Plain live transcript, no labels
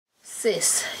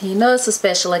Sis, you know it's a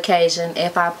special occasion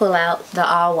if I pull out the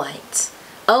all white.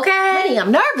 Okay? Honey,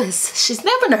 I'm nervous. She's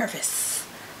never nervous.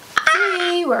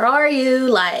 Hey, where are you?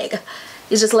 Like,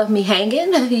 you just left me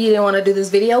hanging? You didn't want to do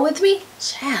this video with me?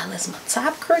 Child, is my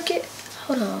top crooked?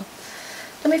 Hold on.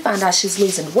 Let me find out she's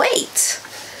losing weight.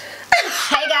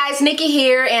 Hey guys, Nikki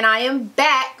here, and I am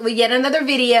back with yet another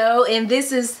video, and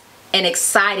this is an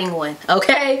exciting one,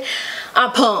 okay?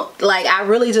 I'm pumped. Like, I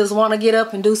really just want to get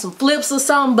up and do some flips or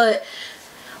something, but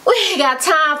we ain't got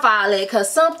time for all that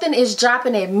because something is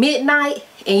dropping at midnight,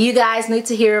 and you guys need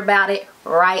to hear about it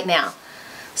right now.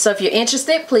 So if you're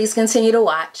interested, please continue to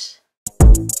watch.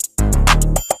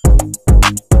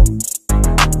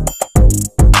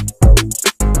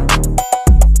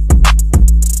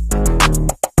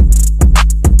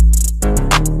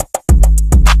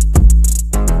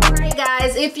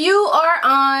 If you are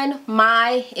on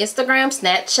my Instagram,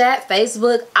 Snapchat,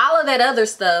 Facebook, all of that other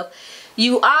stuff,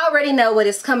 you already know what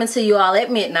is coming to you all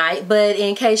at midnight. But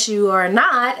in case you are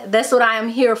not, that's what I am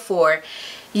here for.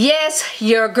 Yes,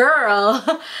 your girl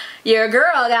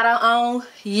got her own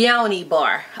yoni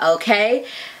bar, okay?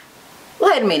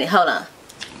 Wait a minute, hold on.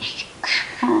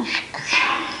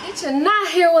 Did you not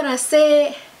hear what I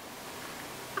said?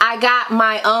 I got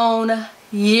my own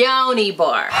yoni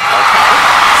bar,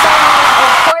 okay? So,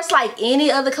 of course, like any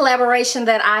other collaboration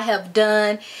that I have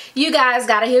done, you guys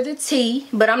gotta hear the tea,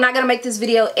 but I'm not gonna make this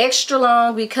video extra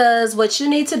long because what you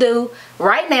need to do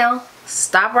right now,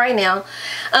 stop right now,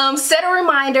 set a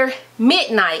reminder,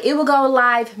 midnight. It will go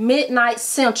live midnight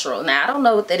central. Now, I don't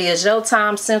know what that is, your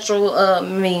time central,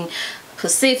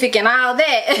 Pacific and all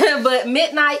that, but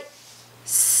midnight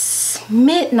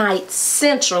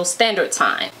central standard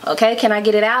time, okay? Can I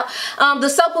get it out? The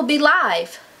soap will be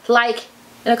live like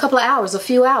in a couple of hours, a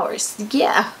few hours.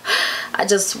 Yeah, I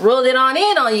just rolled it on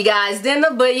in on you guys, didn't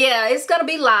I? But yeah, it's gonna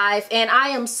be live, and I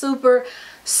am super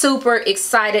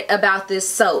excited about this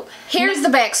soap. Here's the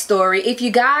backstory. If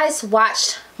you guys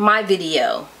watched my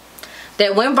video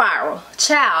that went viral,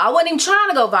 child, I wasn't even trying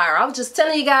to go viral. I was just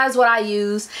telling you guys what I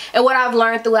use and what I've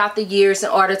learned throughout the years in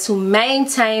order to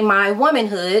maintain my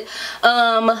womanhood.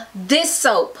 This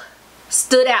soap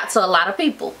stood out to a lot of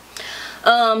people.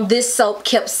 This soap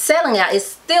kept selling out. It's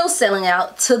still selling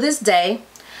out to this day.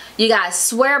 You guys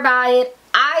swear by it.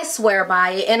 I swear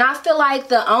by it, and I feel like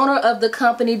the owner of the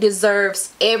company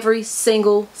deserves every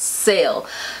single sale.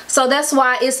 So that's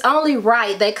why it's only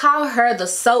right. They call her the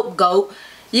soap goat.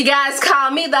 You guys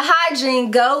call me the hygiene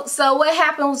goat. So what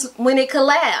happens when it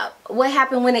collabs? What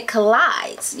happened when it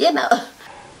collides? You know.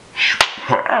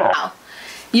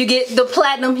 You get the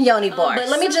platinum yoni bar. But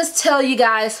let me just tell you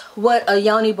guys what a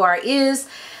yoni bar is.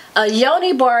 A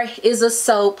yoni bar is a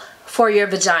soap for your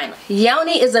vagina.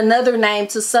 Yoni is another name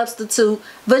to substitute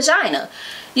vagina.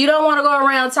 You don't want to go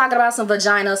around talking about some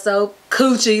vagina soap,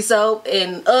 coochie soap,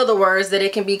 and other words that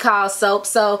it can be called soap.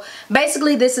 So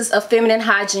basically this is a feminine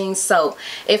hygiene soap.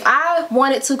 If I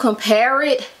wanted to compare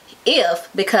it,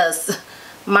 because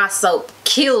my soap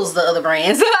kills the other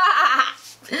brands.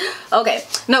 Okay,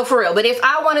 no, for real. But if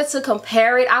I wanted to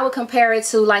compare it, I would compare it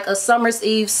to like a Summer's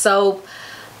Eve soap.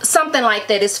 Something like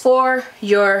that. Is for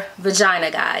your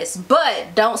vagina, guys.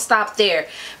 But don't stop there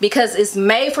because it's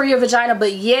made for your vagina.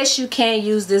 But yes, you can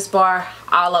use this bar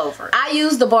all over. I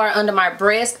use the bar under my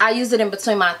breast. I use it in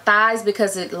between my thighs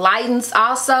because it lightens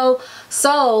also.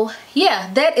 So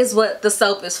yeah, that is what the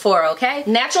soap is for, okay?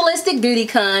 Naturalistic Beauty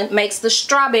Con makes the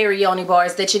strawberry yoni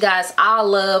bars that you guys all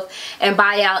love and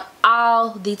buy out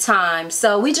all the time.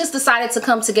 So we just decided to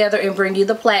come together and bring you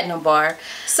the platinum bar.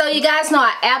 So you guys know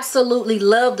I absolutely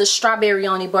love the strawberry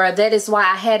yoni bar. That is why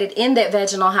I had it in that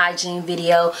vaginal hygiene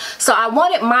video. So I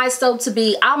wanted my soap to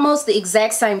be almost the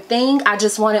exact same thing. I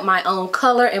just wanted my own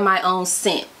color and my own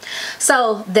scent.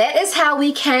 So that is how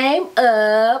we came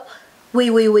up.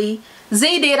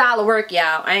 Z did all the work,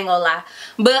 y'all. I ain't gonna lie.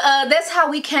 But that's how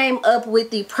we came up with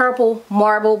the purple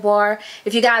marble bar.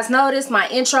 If you guys notice, my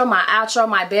intro, my outro,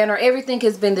 my banner, everything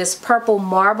has been this purple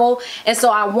marble. And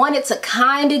so I wanted to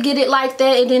kind of get it like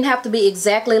that. It didn't have to be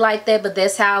exactly like that, but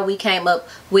that's how we came up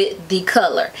with the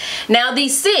color. Now the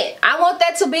scent, I want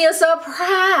that to be a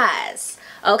surprise.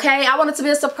 Okay, I want it to be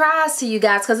a surprise to you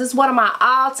guys because it's one of my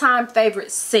all-time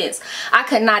favorite scents. I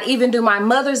could not even do my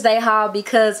Mother's Day haul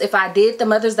because if I did the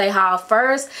Mother's Day haul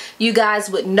first, you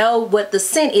guys would know what the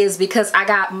scent is because I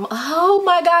got, oh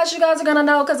my gosh, you guys are gonna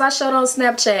know because I showed on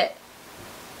Snapchat.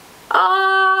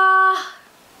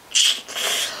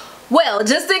 Well,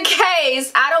 just in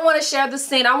case I don't want to share the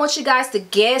scent, I want you guys to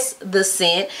guess the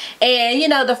scent. And you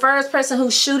know, the first person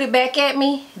who shoot it back at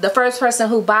me, the first person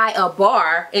who buy a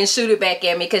bar and shoot it back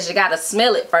at me, because you gotta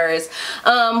smell it first,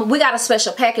 we got a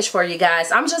special package for you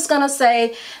guys. I'm just gonna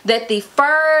say that the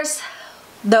first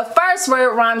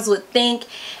word rhymes with think,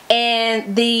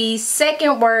 and the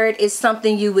second word is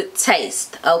something you would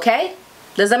taste. Okay,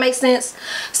 does that make sense?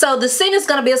 So the scent is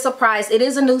going to be a surprise. It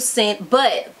is a new scent,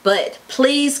 but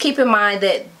please keep in mind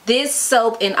that this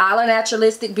soap and all our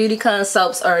naturalistic beauty con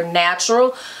soaps are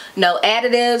natural. No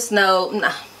additives. No,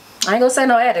 I ain't gonna say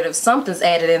no additives. Something's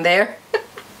added in there.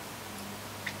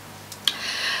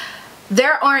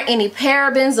 There aren't any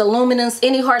parabens, aluminums,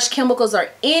 any harsh chemicals or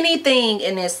anything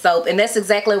in this soap, and that's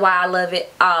exactly why I love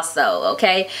it also,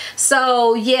 okay?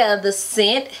 So yeah, the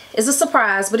scent is a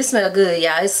surprise, but it smells good,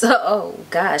 y'all. It's oh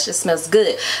gosh, it smells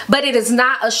good. But it is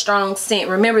not a strong scent.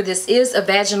 Remember, this is a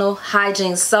vaginal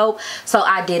hygiene soap, so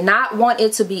I did not want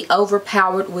it to be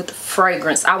overpowered with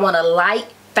fragrance. I want a light,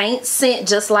 faint scent,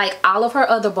 just like all of her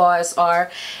other bars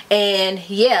are. And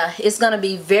yeah, it's gonna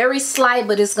be very slight,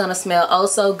 but it's gonna smell oh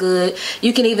so good.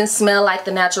 You can even smell like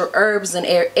the natural herbs and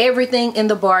everything in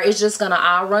the bar is just gonna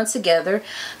all run together.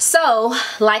 So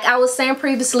like I was saying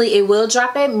previously, it will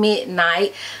drop at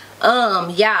midnight.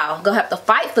 Y'all gonna have to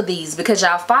fight for these, because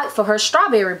y'all fight for her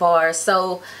strawberry bars.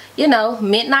 So you know,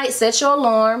 midnight, set your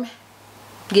alarm,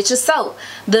 get your soap.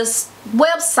 This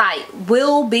website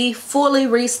will be fully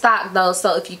restocked though,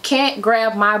 so if you can't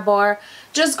grab my bar,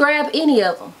 just grab any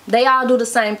of them. They all do the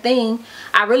same thing.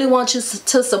 I really want you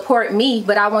to support me,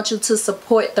 but I want you to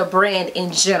support the brand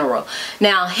in general.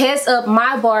 Now, heads up,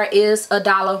 my bar is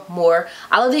 $1 more.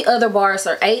 All of the other bars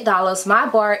are $8. My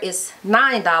bar is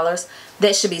 $9.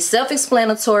 That should be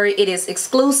self-explanatory. It is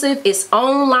exclusive. It's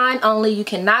online only. You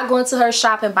cannot go into her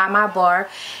shop and buy my bar.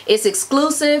 It's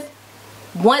exclusive.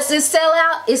 Once it's sell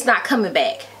out, it's not coming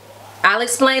back. I'll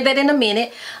explain that in a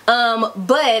minute.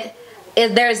 But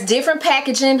if there's different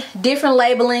packaging, different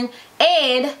labeling,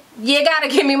 and you gotta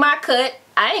give me my cut.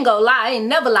 I ain't gonna lie, I ain't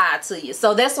never lied to you.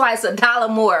 So that's why it's $1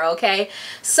 more, okay?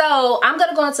 So I'm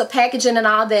gonna go into packaging and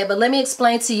all that, but let me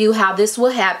explain to you how this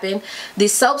will happen. The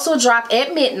soaps will drop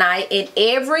at midnight, and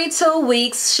every 2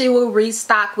 weeks she will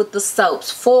restock with the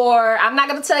soaps for, I'm not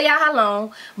gonna tell y'all how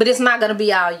long, but it's not gonna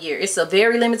be all year. It's a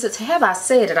very limited, have I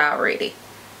said it already?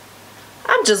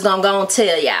 I'm just gonna go and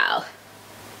tell y'all.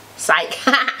 Psych.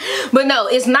 But no,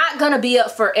 it's not gonna be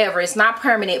up forever. It's not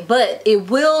permanent, but it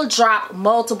will drop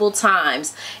multiple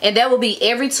times, and that will be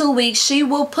every 2 weeks. She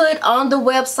will put on the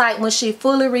website when she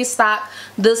fully restock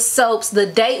the soaps. The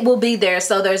date will be there,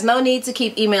 so there's no need to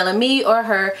keep emailing me or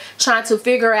her trying to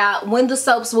figure out when the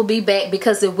soaps will be back,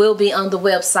 because it will be on the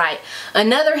website.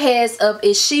 Another heads up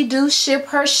is she do ship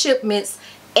her shipments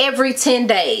every 10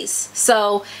 days.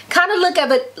 So kind of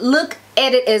look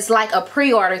at it as like a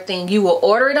pre-order thing. You will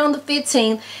order it on the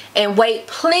 15th and wait,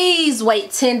 please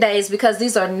wait 10 days, because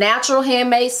these are natural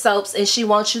handmade soaps and she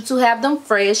wants you to have them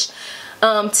fresh.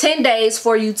 10 days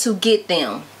for you to get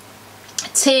them.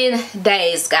 10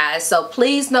 days, guys. So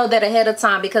please know that ahead of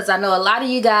time, because I know a lot of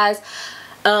you guys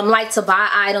like to buy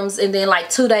items and then like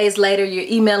 2 days later you're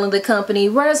emailing the company,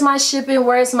 where's my shipping,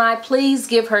 where's my, please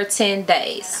give her 10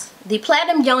 days. The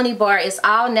Platinum Yoni Bar is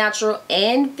all natural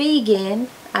and vegan.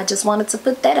 I just wanted to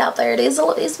put that out there. It's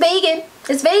vegan.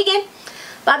 It's vegan.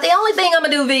 But the only thing I'm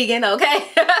gonna do vegan, okay?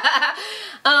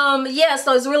 Yeah,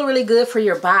 so it's really, really good for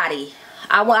your body.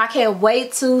 I can't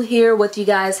wait to hear what you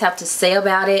guys have to say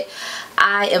about it.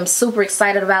 I am super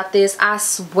excited about this. I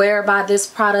swear by this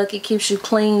product. It keeps you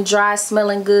clean, dry,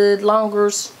 smelling good,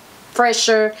 longer,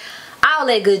 fresher, all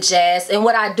that good jazz. And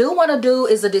what I do want to do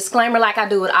is a disclaimer, like I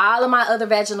do with all of my other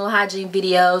vaginal hygiene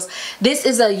videos. This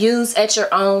is a use at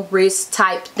your own risk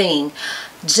type thing.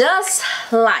 Just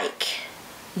like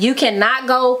you cannot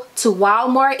go to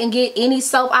Walmart and get any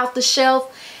soap off the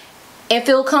shelf and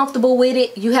feel comfortable with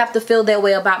it, you have to feel that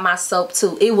way about my soap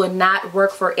too. It will not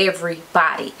work for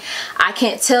everybody. I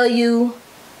can't tell you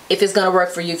if it's gonna work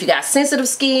for you. If you got sensitive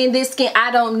skin, this skin, I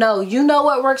don't know. You know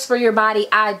what works for your body,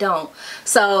 I don't.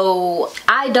 So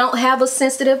I don't have a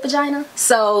sensitive vagina,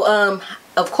 so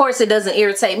of course it doesn't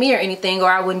irritate me or anything,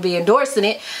 or I wouldn't be endorsing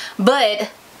it.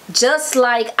 But just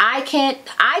like I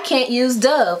can't use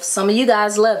Dove, some of you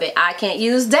guys love it. I can't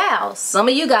use Dow, some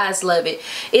of you guys love it.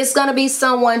 It's gonna be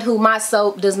someone who my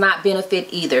soap does not benefit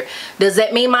either. Does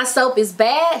that mean my soap is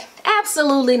bad?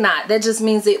 Absolutely not. That just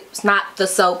means it's not the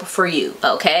soap for you,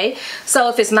 okay? So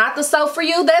if it's not the soap for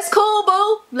you, that's cool,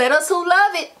 boo. Let us who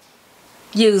love it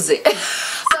use it.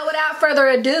 So without without further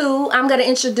ado, I'm going to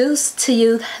introduce to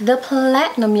you the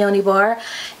Platinum Yoni Bar. And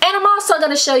I'm also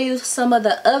going to show you some of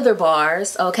the other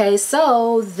bars, okay,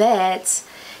 so that,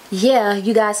 yeah,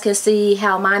 you guys can see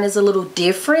how mine is a little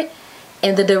different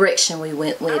in the direction we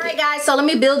went with. Alright guys, so let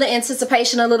me build the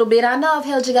anticipation a little bit. I know I've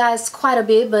held you guys quite a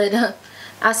bit, but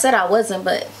I said I wasn't,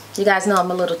 but you guys know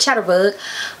I'm a little chatterbug.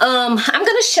 I'm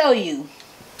going to show you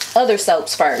other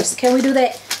soaps first. Can we do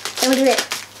that? Can we do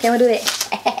that? Can we do that?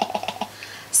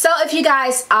 So if you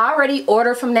guys already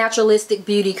order from Naturalistic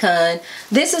Beauty Con,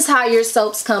 this is how your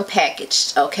soaps come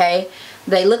packaged, okay?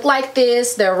 They look like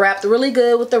this. They're wrapped really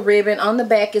good with the ribbon. On the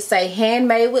back it say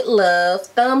handmade with love.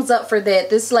 Thumbs up for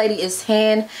that. This lady is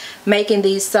hand making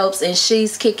these soaps and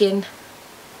she's kicking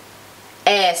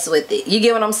ass with it. You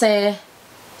get what I'm saying?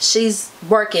 She's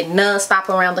working non-stop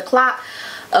around the clock.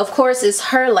 Of course, it's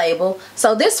her label.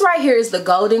 So this right here is the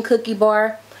Golden Cookie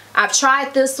Bar. I've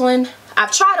tried this one.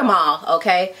 I've tried them all,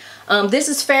 okay? This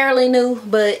is fairly new,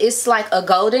 but it's like a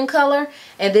golden color,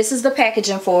 and this is the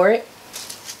packaging for it.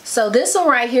 So this one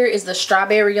right here is the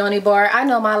Strawberry Yoni Bar. I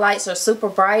know my lights are super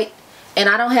bright, and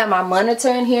I don't have my monitor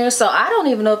in here, so I don't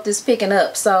even know if this is picking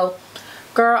up. So,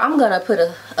 girl, I'm going to put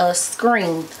a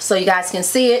screen so you guys can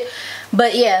see it.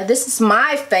 But yeah, this is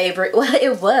my favorite. Well,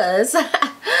 it was.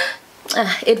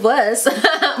 It was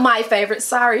my favorite.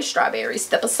 Sorry, Strawberry,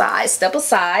 step aside, step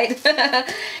aside.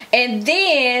 And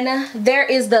then there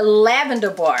is the Lavender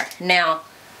Bar. Now,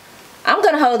 I'm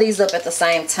going to hold these up at the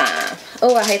same time.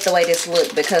 Oh, I hate the way this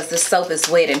looks because this soap is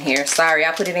wet in here. Sorry,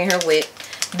 I put it in here wet.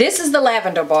 This is the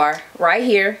Lavender Bar right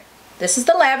here. This is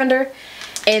the lavender.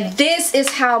 And this is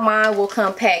how mine will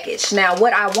come packaged. Now,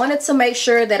 what I wanted to make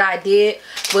sure that I did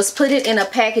was put it in a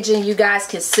packaging you guys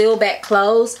can seal back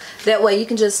close. That way you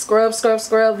can just scrub, scrub,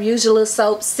 scrub, use your little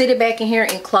soap, sit it back in here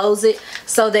and close it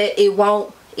so that it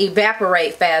won't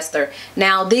evaporate faster.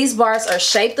 Now, these bars are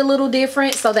shaped a little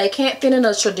different, so they can't fit in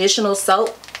a traditional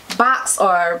soap box.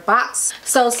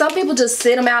 So some people just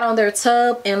sit them out on their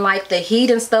tub and like the heat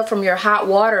and stuff from your hot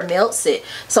water melts it,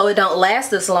 so it don't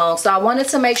last as long. So I wanted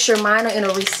to make sure mine are in a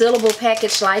resealable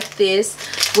package like this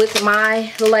with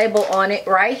my label on it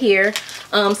right here,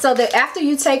 so that after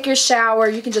you take your shower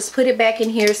you can just put it back in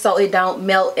here so it don't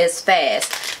melt as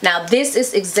fast. Now this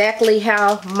is exactly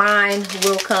how mine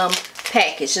will come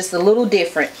packaged, just a little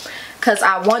different, because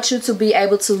I want you to be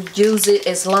able to use it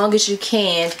as long as you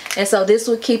can, and so this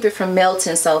will keep it from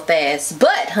melting so fast.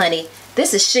 But honey,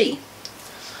 this is she.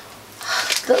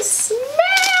 The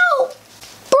smell,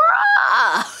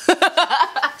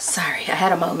 bruh. Sorry, I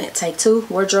had a moment. Take two.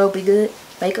 Wardrobe be good,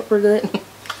 makeup we're good.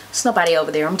 There's nobody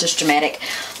over there, I'm just dramatic.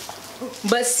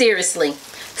 But seriously,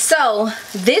 so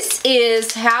this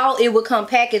is how it would come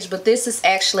packaged, but this is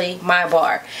actually my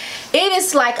bar. It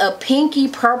is like a pinky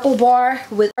purple bar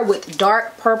with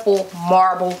dark purple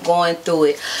marble going through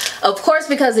it. Of course,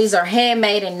 because these are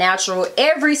handmade and natural,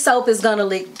 every soap is gonna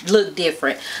look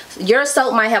different. Your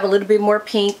soap might have a little bit more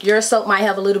pink, your soap might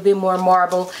have a little bit more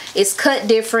marble. It's cut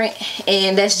different,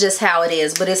 and that's just how it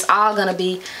is, but it's all gonna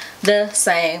be the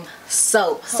same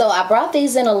soap. So I brought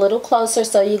these in a little closer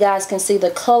so you guys can see the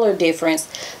color difference.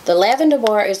 The Lavender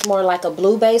Bar is more like a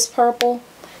blue base purple,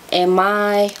 and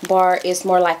my bar is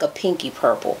more like a pinky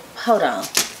purple. Hold on.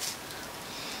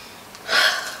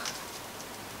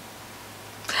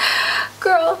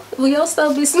 Girl, will your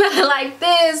soap be smelling like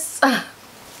this?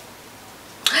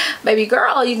 Baby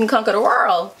girl, you can conquer the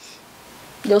world.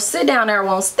 Your sit down air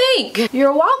won't stink.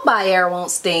 Your walk by air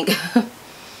won't stink.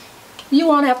 You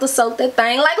won't have to soak that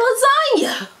thing like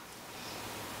lasagna.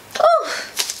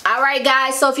 Ooh. Alright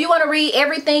guys, so if you want to read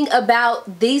everything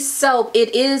about this soap,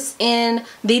 it is in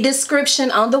the description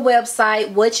on the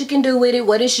website, what you can do with it,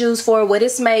 what it's used for, what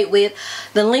it's made with.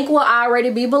 The link will already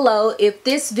be below. If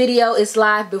this video is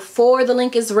live before the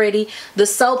link is ready, the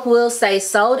soap will say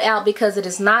sold out because it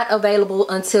is not available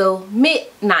until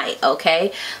midnight,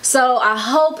 okay? So I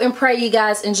hope and pray you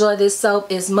guys enjoy this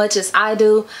soap as much as I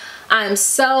do. I am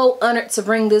so honored to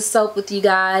bring this soap with you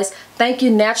guys. Thank you,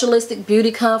 Naturalistic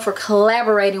Beauty Con, for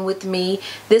collaborating with me.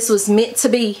 This was meant to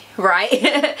be,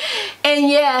 right? And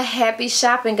yeah, happy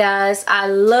shopping, guys. I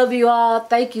love you all.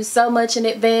 Thank you so much in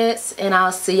advance, and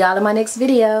I'll see y'all in my next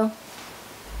video.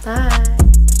 Bye.